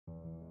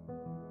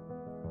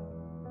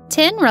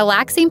10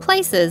 relaxing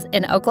places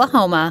in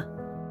Oklahoma.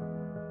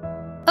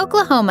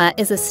 Oklahoma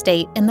is a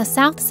state in the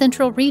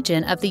south-central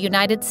region of the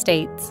United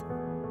States.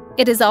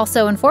 It is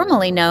also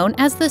informally known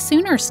as the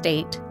Sooner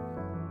State.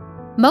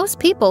 Most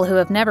people who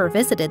have never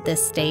visited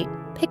this state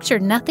picture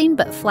nothing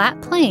but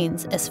flat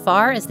plains as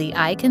far as the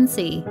eye can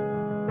see.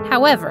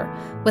 However,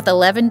 with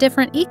 11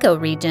 different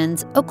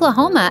ecoregions,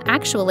 Oklahoma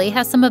actually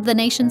has some of the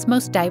nation's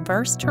most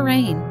diverse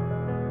terrain.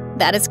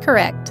 That is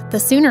correct. The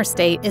Sooner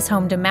State is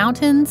home to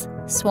mountains,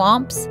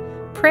 swamps,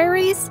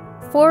 prairies,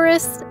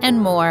 forests, and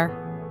more.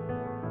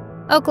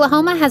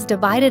 Oklahoma has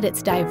divided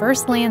its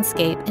diverse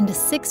landscape into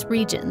 6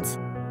 regions,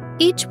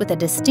 each with a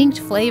distinct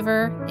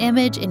flavor,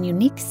 image, and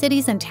unique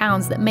cities and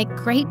towns that make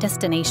great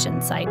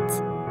destination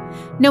sites.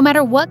 No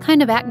matter what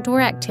kind of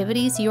outdoor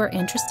activities you are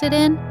interested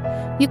in,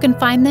 you can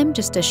find them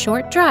just a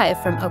short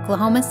drive from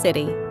Oklahoma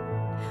City.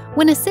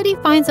 When a city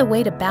finds a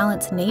way to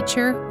balance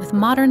nature with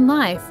modern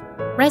life,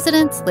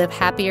 residents live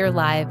happier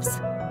lives.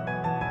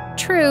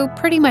 True,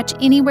 pretty much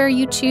anywhere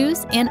you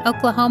choose in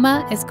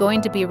Oklahoma is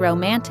going to be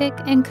romantic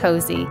and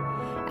cozy,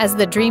 as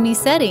the dreamy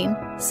setting,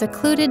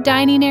 secluded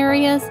dining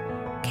areas,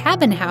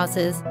 cabin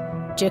houses,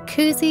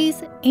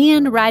 jacuzzis,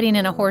 and riding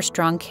in a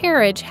horse-drawn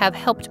carriage have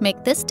helped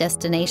make this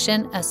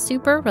destination a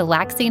super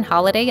relaxing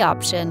holiday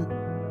option.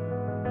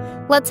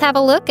 Let's have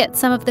a look at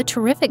some of the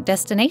terrific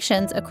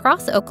destinations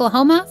across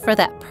Oklahoma for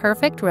that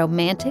perfect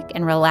romantic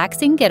and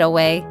relaxing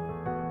getaway.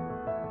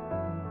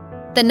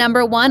 The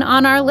number 1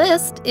 on our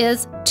list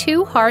is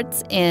Two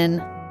Hearts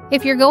Inn.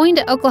 If you're going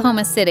to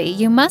Oklahoma City,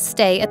 you must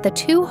stay at the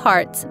Two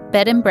Hearts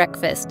Bed and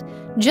Breakfast,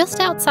 just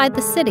outside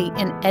the city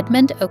in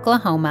Edmond,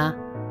 Oklahoma.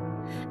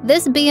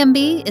 This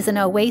B&B is an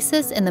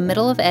oasis in the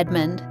middle of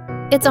Edmond.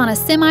 It's on a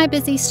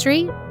semi-busy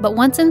street, but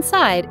once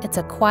inside, it's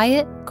a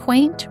quiet,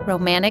 quaint,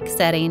 romantic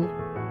setting.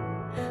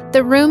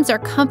 The rooms are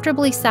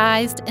comfortably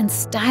sized and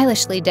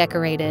stylishly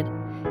decorated.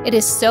 It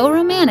is so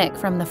romantic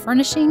from the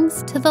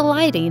furnishings to the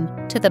lighting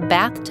to the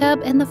bathtub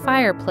and the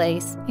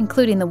fireplace,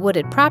 including the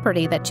wooded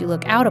property that you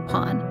look out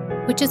upon,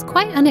 which is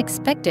quite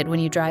unexpected when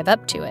you drive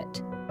up to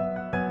it.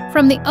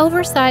 From the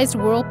oversized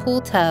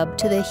whirlpool tub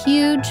to the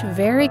huge,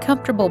 very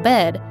comfortable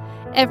bed,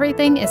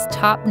 everything is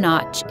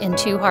top-notch in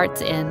Two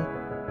Hearts Inn.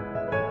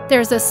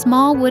 There's a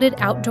small wooded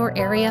outdoor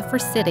area for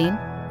sitting,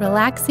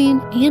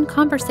 relaxing, and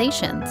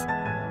conversations.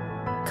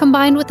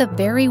 Combined with a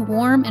very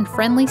warm and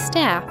friendly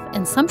staff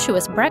and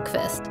sumptuous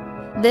breakfast,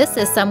 this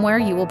is somewhere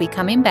you will be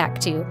coming back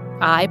to,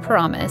 I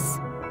promise.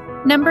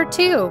 Number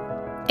 2,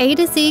 A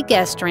to Z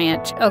Guest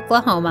Ranch,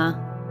 Oklahoma.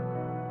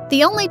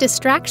 The only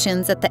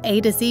distractions at the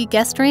A to Z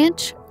Guest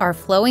Ranch are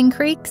flowing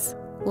creeks,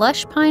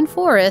 lush pine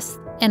forests,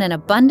 and an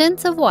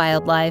abundance of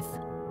wildlife.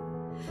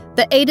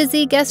 The A to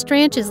Z Guest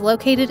Ranch is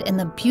located in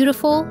the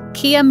beautiful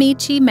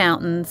Kiamichi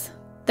Mountains.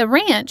 The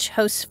ranch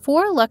hosts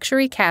 4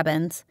 luxury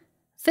cabins,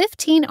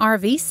 15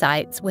 RV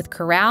sites with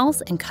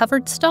corrals and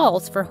covered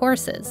stalls for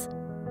horses.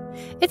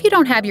 If you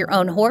don't have your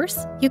own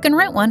horse, you can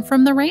rent one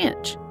from the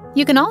ranch.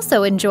 You can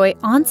also enjoy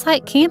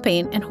on-site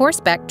camping and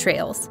horseback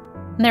trails.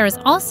 And there is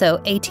also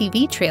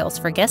ATV trails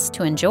for guests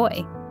to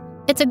enjoy.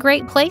 It's a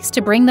great place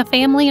to bring the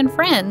family and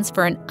friends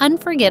for an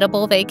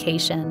unforgettable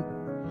vacation.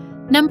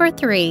 Number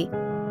 3,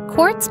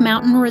 Quartz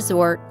Mountain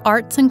Resort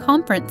Arts and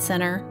Conference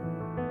Center.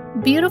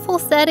 Beautiful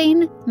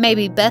setting,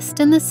 maybe best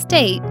in the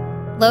state,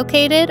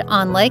 located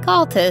on Lake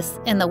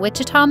Altus in the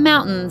Wichita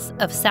Mountains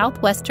of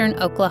southwestern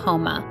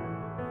Oklahoma.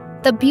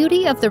 The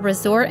beauty of the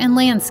resort and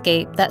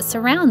landscape that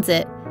surrounds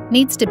it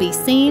needs to be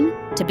seen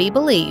to be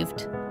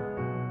believed.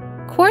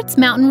 Quartz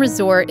Mountain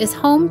Resort is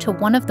home to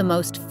one of the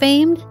most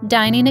famed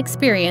dining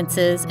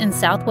experiences in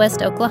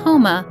southwest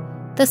Oklahoma,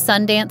 the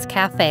Sundance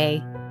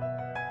Cafe.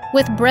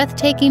 With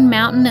breathtaking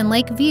mountain and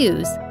lake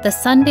views, the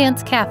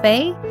Sundance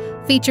Cafe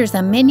features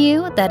a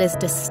menu that is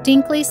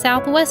distinctly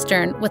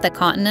southwestern with a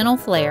continental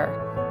flair.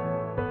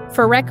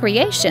 For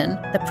recreation,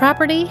 the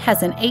property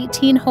has an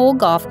 18-hole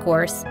golf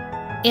course,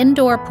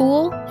 indoor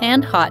pool,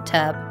 and hot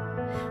tub.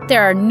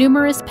 There are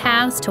numerous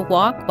paths to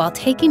walk while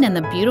taking in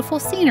the beautiful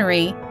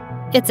scenery.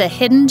 It's a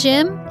hidden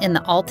gem in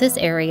the Altus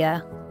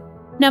area.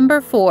 Number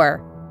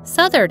 4,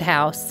 Southern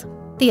House.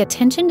 The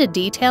attention to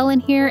detail in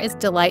here is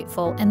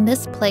delightful, and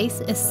this place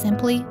is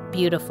simply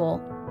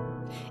beautiful.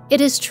 It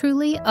is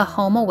truly a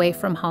home away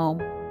from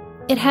home.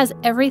 It has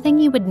everything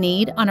you would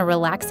need on a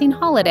relaxing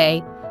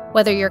holiday,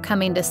 whether you're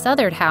coming to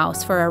Southern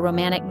House for a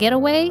romantic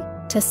getaway,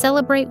 to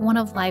celebrate one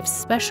of life's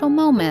special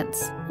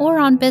moments, or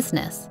on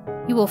business.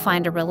 You will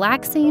find a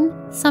relaxing,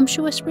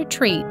 sumptuous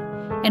retreat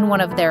in one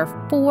of their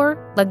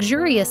 4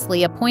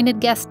 luxuriously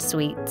appointed guest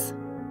suites.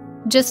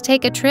 Just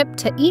take a trip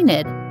to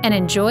Enid and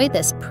enjoy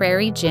this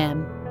prairie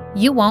gem.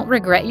 You won't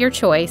regret your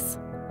choice.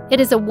 It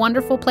is a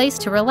wonderful place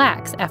to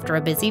relax after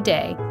a busy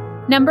day.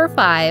 Number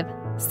 5,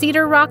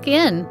 Cedar Rock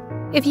Inn.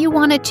 If you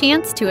want a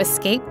chance to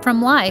escape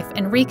from life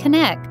and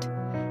reconnect,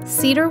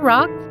 Cedar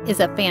Rock is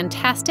a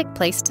fantastic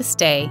place to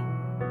stay.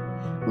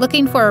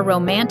 Looking for a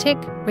romantic,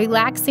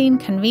 relaxing,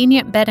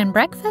 convenient bed and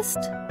breakfast?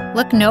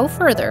 Look no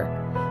further.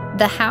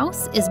 The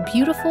house is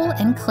beautiful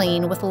and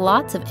clean with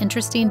lots of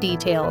interesting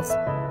details.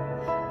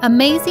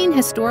 Amazing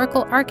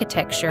historical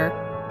architecture,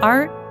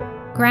 art,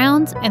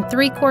 grounds, and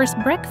 3-course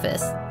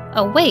breakfasts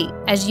await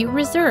as you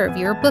reserve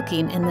your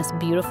booking in this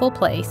beautiful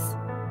place.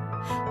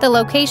 The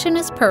location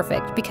is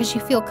perfect because you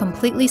feel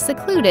completely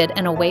secluded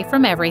and away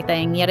from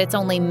everything, yet it's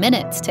only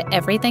minutes to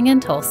everything in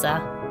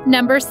Tulsa.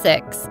 Number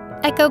 6.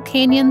 Echo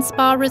Canyon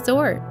Spa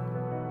Resort.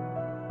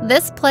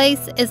 This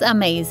place is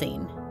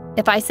amazing.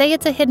 If I say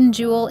it's a hidden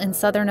jewel in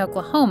southern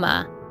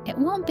Oklahoma, it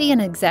won't be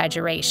an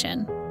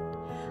exaggeration.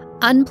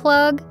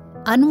 Unplug,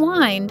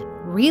 unwind,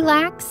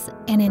 relax,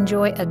 and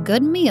enjoy a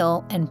good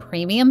meal and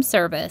premium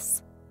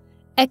service.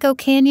 Echo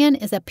Canyon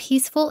is a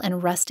peaceful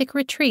and rustic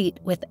retreat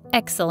with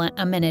excellent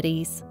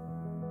amenities.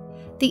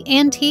 The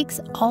antiques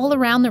all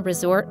around the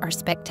resort are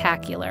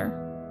spectacular.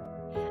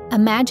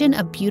 Imagine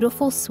a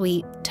beautiful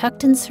suite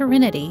tucked in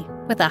serenity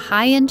with a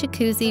high-end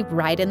jacuzzi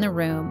right in the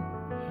room.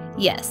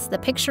 Yes, the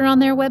picture on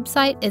their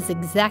website is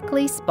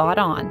exactly spot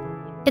on.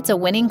 It's a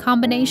winning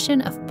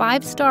combination of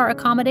 5-star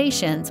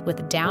accommodations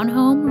with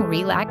down-home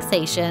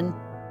relaxation.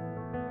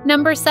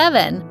 Number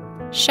 7.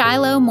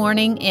 Shiloh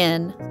Morning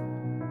Inn.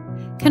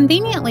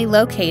 Conveniently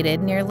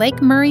located near Lake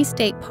Murray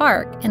State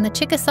Park in the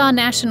Chickasaw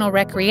National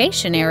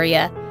Recreation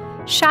Area,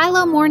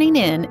 Shiloh Morning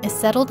Inn is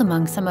settled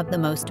among some of the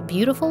most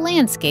beautiful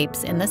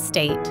landscapes in the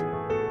state.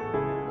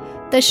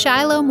 The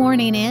Shiloh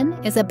Morning Inn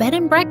is a bed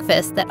and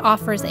breakfast that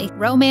offers a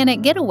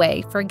romantic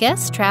getaway for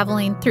guests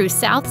traveling through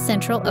South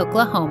Central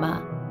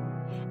Oklahoma.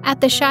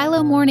 At the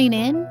Shiloh Morning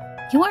Inn,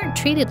 you aren't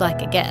treated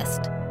like a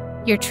guest.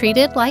 You're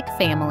treated like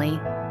family.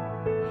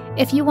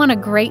 If you want a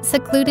great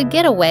secluded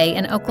getaway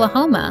in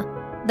Oklahoma,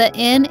 the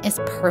inn is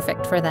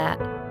perfect for that.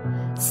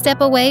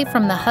 Step away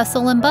from the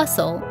hustle and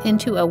bustle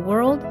into a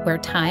world where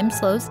time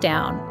slows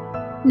down.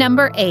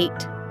 Number 8.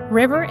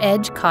 River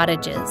Edge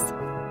Cottages.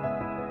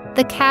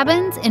 The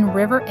cabins in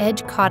River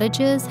Edge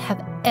Cottages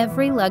have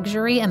every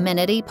luxury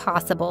amenity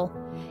possible,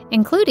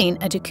 including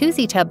a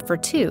jacuzzi tub for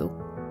 2,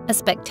 a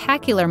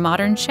spectacular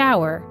modern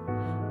shower,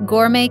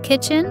 gourmet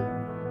kitchen,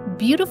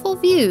 beautiful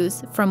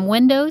views from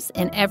windows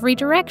in every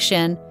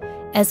direction,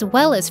 as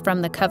well as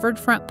from the covered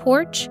front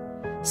porch,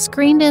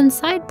 screened-in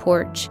side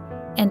porch,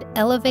 and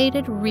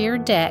elevated rear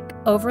deck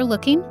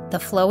overlooking the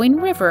flowing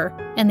river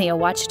and the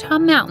Ouachita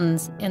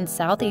Mountains in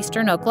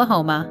southeastern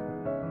Oklahoma.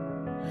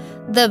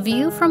 The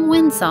view from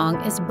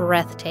Windsong is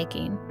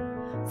breathtaking.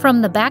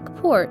 From the back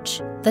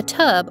porch, the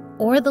tub,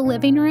 or the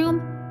living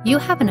room, you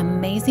have an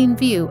amazing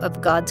view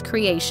of God's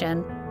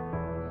creation.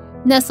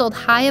 Nestled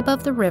high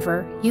above the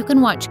river, you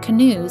can watch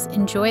canoes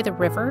enjoy the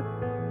river,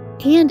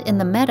 and in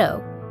the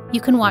meadow,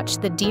 you can watch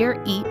the deer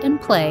eat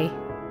and play.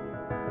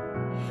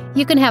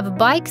 You can have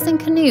bikes and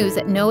canoes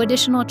at no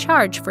additional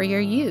charge for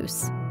your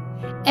use.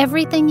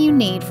 Everything you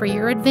need for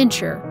your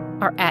adventure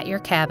are at your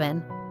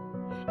cabin.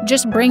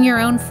 Just bring your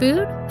own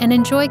food and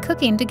enjoy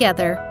cooking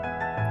together.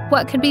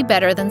 What could be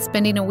better than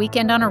spending a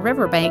weekend on a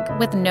riverbank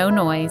with no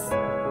noise?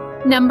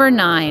 Number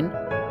 9.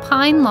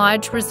 Pine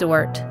Lodge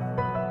Resort.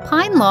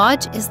 Pine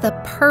Lodge is the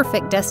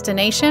perfect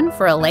destination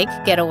for a lake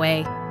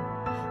getaway.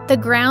 The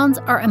grounds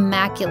are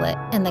immaculate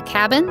and the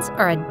cabins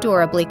are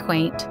adorably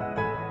quaint.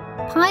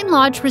 Pine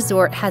Lodge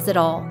Resort has it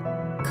all: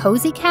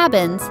 cozy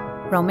cabins,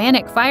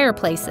 romantic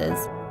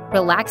fireplaces,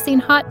 relaxing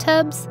hot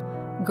tubs,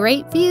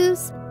 great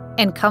views,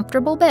 and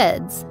comfortable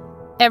beds.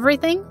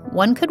 Everything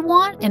one could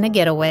want in a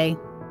getaway.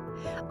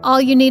 All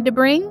you need to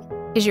bring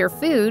is your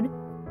food,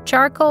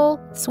 charcoal,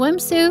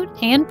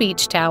 swimsuit, and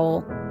beach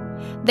towel.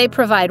 They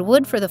provide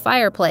wood for the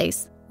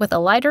fireplace with a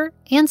lighter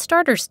and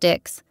starter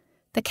sticks.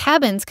 The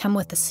cabins come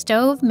with a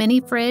stove,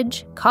 mini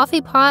fridge,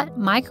 coffee pot,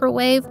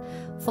 microwave,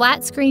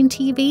 flat screen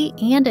TV,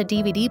 and a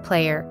DVD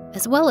player,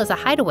 as well as a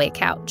hideaway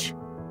couch.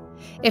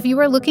 If you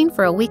are looking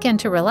for a weekend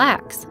to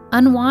relax,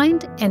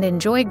 unwind, and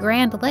enjoy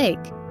Grand Lake,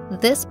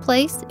 this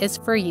place is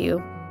for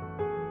you.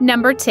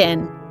 Number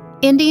 10.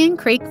 Indian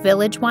Creek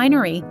Village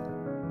Winery.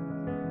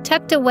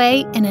 Tucked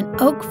away in an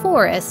oak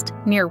forest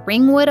near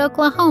Ringwood,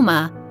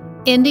 Oklahoma,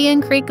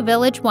 Indian Creek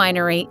Village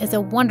Winery is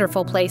a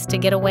wonderful place to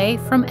get away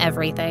from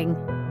everything.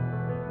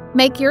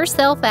 Make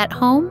yourself at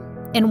home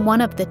in one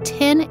of the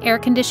 10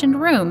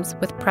 air-conditioned rooms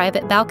with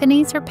private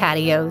balconies or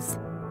patios.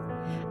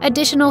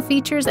 Additional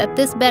features at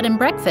this bed and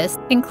breakfast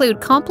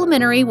include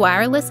complimentary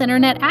wireless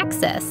internet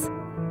access,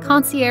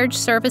 concierge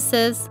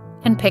services,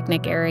 and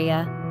picnic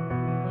area.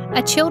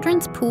 A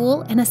children's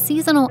pool and a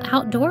seasonal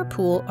outdoor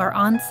pool are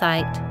on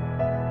site.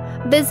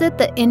 Visit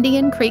the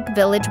Indian Creek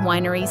Village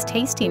Winery's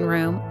tasting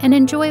room and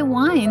enjoy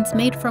wines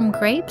made from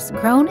grapes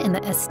grown in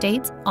the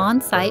estate's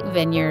on-site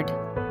vineyard.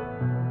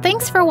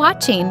 Thanks for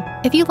watching.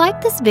 If you like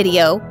this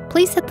video,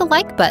 please hit the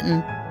like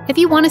button. If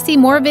you want to see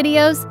more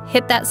videos,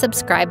 hit that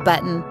subscribe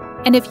button.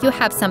 And if you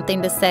have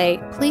something to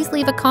say, please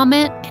leave a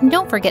comment and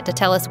don't forget to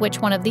tell us which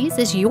one of these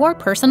is your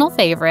personal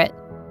favorite.